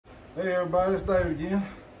Hey everybody, it's David again.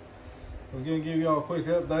 We're going to give y'all a quick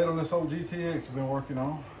update on this old GTX I've been working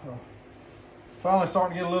on. Finally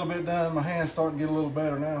starting to get a little bit done. My hand's starting to get a little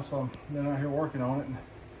better now, so I've been out here working on it.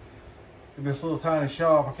 In this little tiny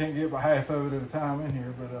shop, I can't get but half of it at a time in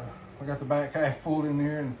here, but I got the back half pulled in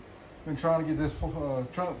here and been trying to get this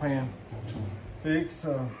trunk pan fixed.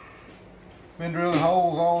 Been drilling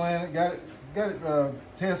holes all in it. Got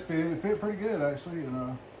it test fit. It fit pretty good actually,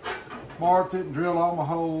 and marked it and drilled all my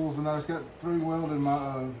holes, and I just got through welding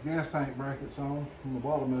my gas tank brackets on the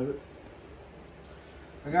bottom of it.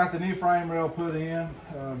 I got the new frame rail put in.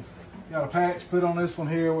 Got a patch put on this one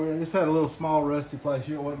here where it just had a little small rusty place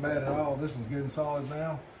here. It wasn't bad at all. This one's getting solid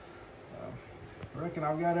now. I reckon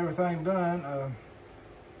I've got everything done.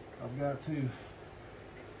 I've got to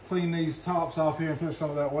clean these tops off here and put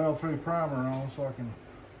some of that weld through primer on so I can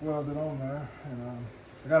weld it on there. And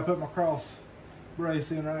I got to put my cross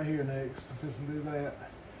brace in right here next. I'm fixing to do that.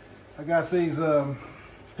 I got these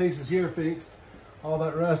pieces here fixed. All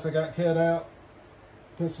that rust I got cut out.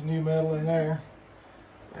 Put some new metal in there.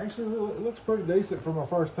 Actually, it looks pretty decent for my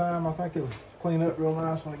first time. I think it'll clean up real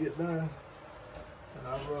nice when I get done. And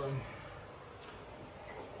I've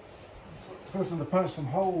fixing to punch some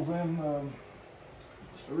holes in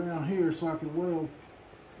around here so I can weld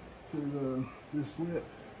to this slit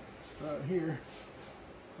right here.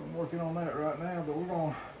 So I'm working on that right now, but we're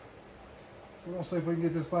gonna see if we can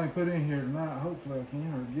get this thing put in here tonight. Hopefully I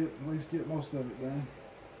can, or at least get most of it done.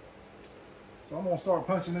 So I'm gonna start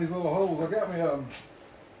punching these little holes. I got me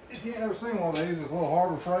if you ain't ever seen one of these, this little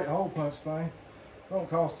Harbor Freight hole punch thing. Don't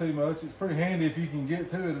cost too much. It's pretty handy if you can get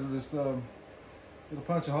to it. It'll just it'll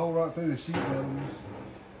punch a hole right through the sheet metal. Just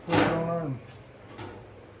put it on there, and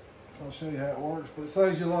I'll show you how it works. But it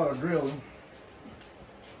saves you a lot of drilling.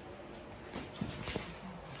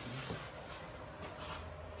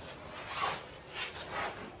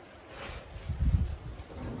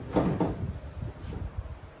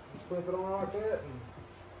 Flip it on like that.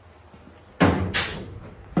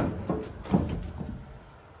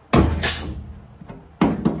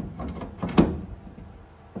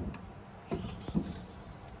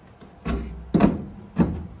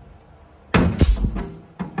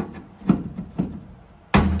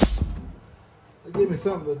 They give me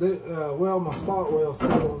something to do, weld my spot welds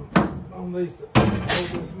on these to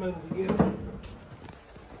hold this metal together.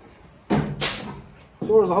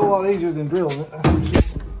 So it's a whole lot easier than drilling it.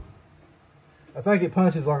 I think it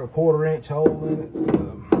punches like a 1/4 inch hole in it,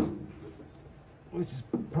 which is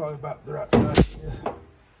probably about the right size. Yeah.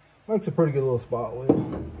 Makes a pretty good little spot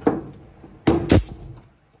weld.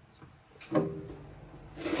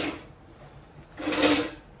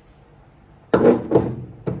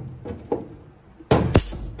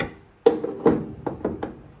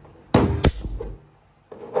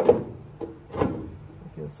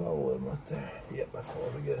 That's all of them right there. Yep, that's all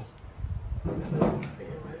we got.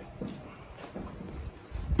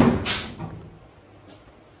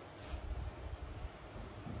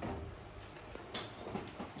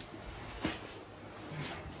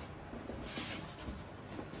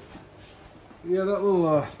 Yeah, that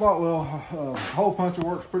little spot weld hole puncher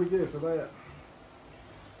works pretty good for that.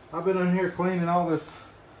 I've been in here cleaning all this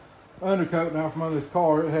undercoat now from under this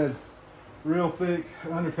car. It had real thick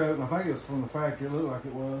undercoat, and I think it's from the factory. It looked like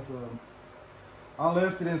it was. I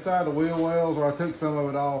left it inside the wheel wells, or I took some of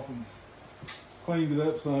it off and cleaned it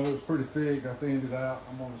up some. It was pretty thick. I thinned it out.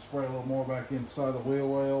 I'm going to spray a little more back inside the wheel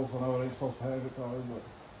wells. I know it ain't supposed to have it probably, but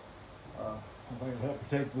I think it'll help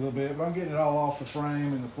protect it a little bit. But I'm getting it all off the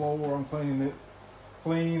frame and the floor. I'm cleaning it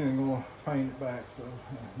clean and going to paint it back, so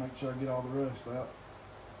make sure I get all the rust out.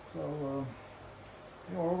 So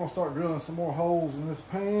anyway, we're going to start drilling some more holes in this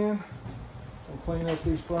pan. We'll clean up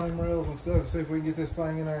these frame rails and stuff and see if we can get this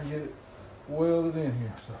thing in there and get it welded in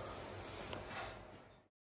here. So.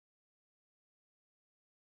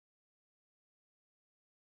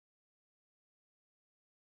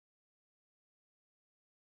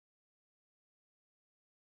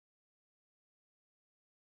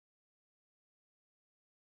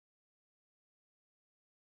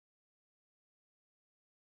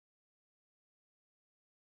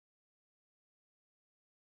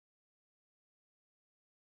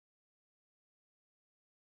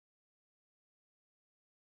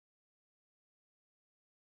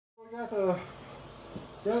 We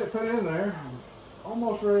got it put in there.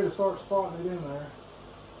 Almost ready to start spotting it in there.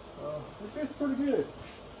 It fits pretty good.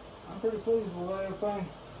 I'm pretty pleased with everything.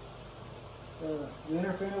 The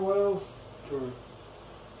inner fender welds or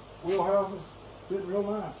wheel houses fit real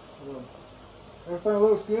nice. Everything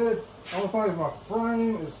looks good. The only thing is my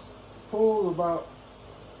frame is pulled about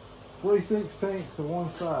 3/16 to one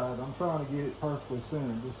side. I'm trying to get it perfectly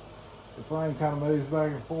centered. Just the frame kind of moves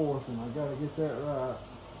back and forth, and I got to get that right.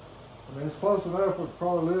 I mean, it's close enough I could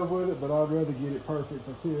probably live with it, but I'd rather get it perfect if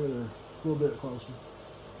I could, or a little bit closer.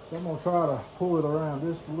 So I'm gonna try to pull it around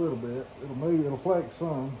just a little bit. It'll move, it'll flex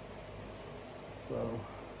some. So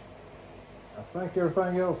I think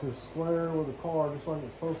everything else is square with the car, just like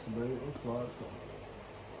it's supposed to be, it looks like. So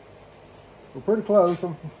we're pretty close.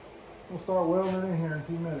 I'm gonna start welding in here in a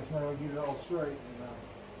few minutes now. I'll get it all straight, and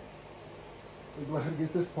be glad to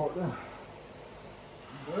get this part done.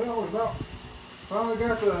 Well, we about finally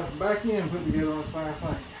got the back end put together on this thing, I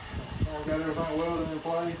think. I've got everything welded in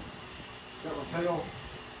place. Got my tail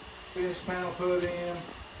finish panel put in.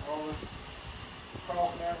 All this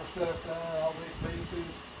cross member stuff done, all these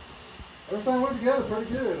pieces. Everything went together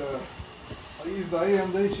pretty good. I used the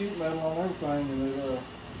AMD sheet metal on everything, and it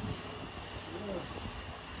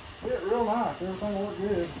fit real nice. Everything worked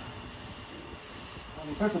good. When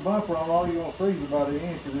you put the bumper on, all you're going to see is about 1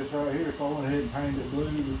 inch of this right here, so I went ahead and painted it blue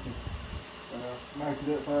just to match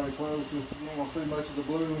it up fairly close. Just, you ain't going to see much of the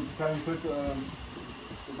blue when you put the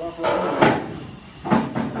bumper on.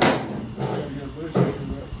 As you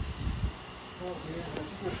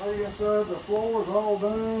can see inside, the floor is all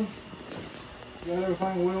done. Got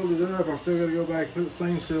everything welded up. I still got to go back and put the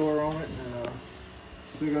seam sealer on it, and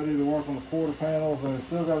still got to do the work on the quarter panels, and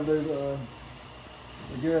still got to do the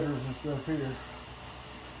gutters and stuff here.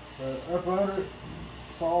 But up under it,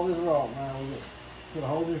 solid as rock now. We put a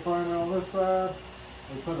whole new frame rail on this side.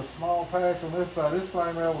 We put a small patch on this side. This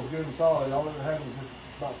frame rail was good and solid. All it had was just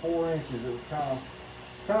about 4 inches. It was kind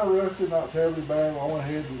of rusted, not terribly bad. I went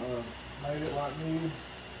ahead and made it like new.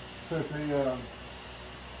 Put the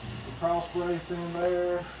cross brace in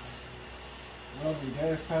there. Lovely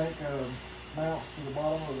gas tank mounts to the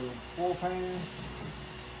bottom of the floor pan.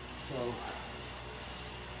 So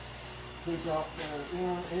took off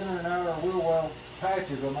the inner and outer wheel well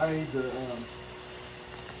patches I made to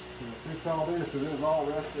fix all this, because it was all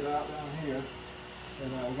rusted out down here.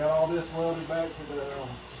 And we got all this welded back to the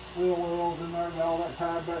wheel wells in there, got all that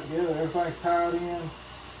tied back together. Everything's tied in.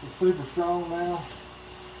 It's super strong now.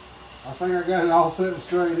 I think I got it all set and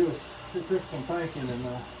straight. It took some thinking, and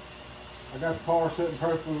I got the car sitting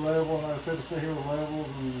perfectly level, and I set to sit here with levels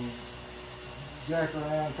and jack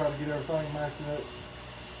around and try to get everything matching up.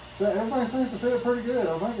 So everything seems to fit pretty good.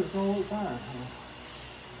 I think it's going to look fine.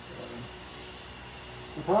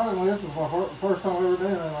 Surprisingly, this is my first time I've ever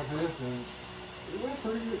done anything like this, and it went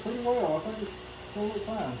pretty well. I think it's going to look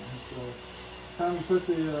fine. So, time you put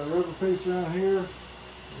the rubber piece around here,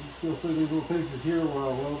 you can still see these little pieces here where I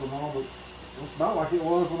welded them on, but it's about like it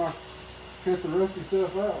was when I cut the rusty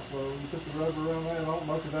stuff out. So you put the rubber around there, not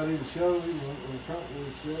much of that even shows even when the trunk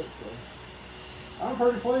was shut. So I'm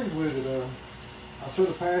pretty pleased with it. I put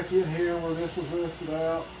a patch in here where this was rusted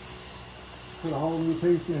out. Put a whole new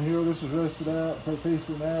piece in here. This was rusted out. Put a piece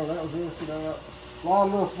in there. That was rusted out. A lot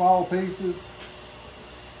of little small pieces.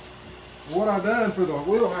 What I've done for the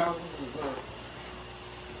wheelhouses is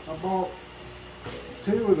I bought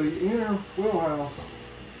 2 of the inner wheelhouse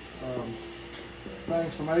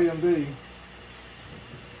things from AMD,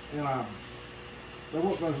 and it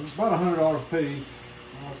was about $100 a piece.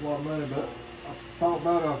 That's a lot of money, but I thought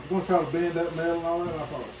about it. I was going to try to bend up metal and all that, and I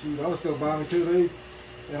thought, shoot, I'll just go buy me 2 of these.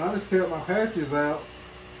 And I just cut my patches out,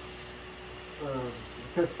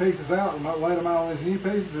 cut the pieces out, and I laid them out on these new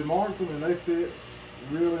pieces and marked them, and they fit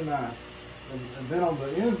really nice. And then on the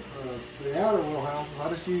outer wheelhouses, I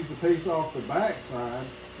just used the piece off the back side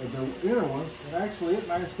of the inner ones, and actually it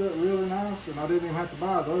matched up really nice, and I didn't even have to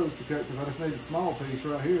buy those to cut because I just needed a small piece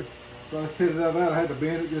right here. So I just cut it out of that. I had to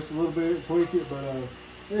bend it just a little bit, tweak it, but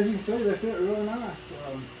as you can see, they fit really nice.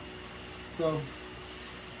 So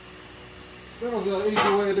that was an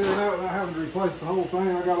easy way of doing that without having to replace the whole thing.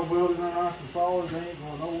 I got them welded in nice and solid. They ain't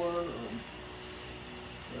going nowhere.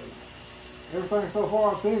 Everything so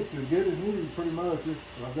far I fixed is good as new, pretty much.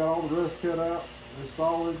 I've got all the rust cut out. It's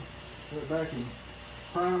solid. Put it back and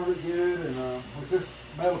primed it good, and this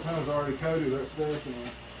metal panel's already coated that stuff.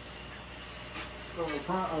 And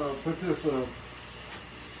put this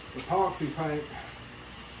epoxy paint.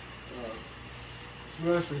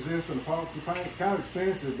 Rust resistant epoxy paint. It's kind of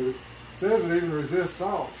expensive, but it says it even resists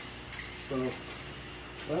salt. So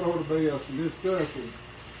that ought to be some good stuff. And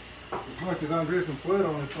as much as I'm dripping sweat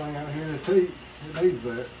on this thing out here in this heat, it needs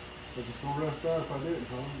that. But it's going to rust out if I didn't.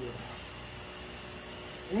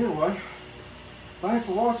 Anyway, thanks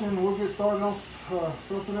for watching. We'll get started on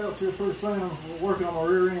something else here pretty soon. I'm working on my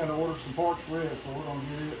rear end. I ordered some parts for it, so we're going to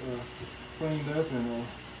get it cleaned up and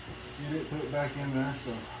get it put back in there.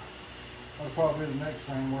 So that'll probably be the next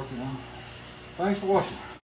thing I'm working on. Thanks for watching.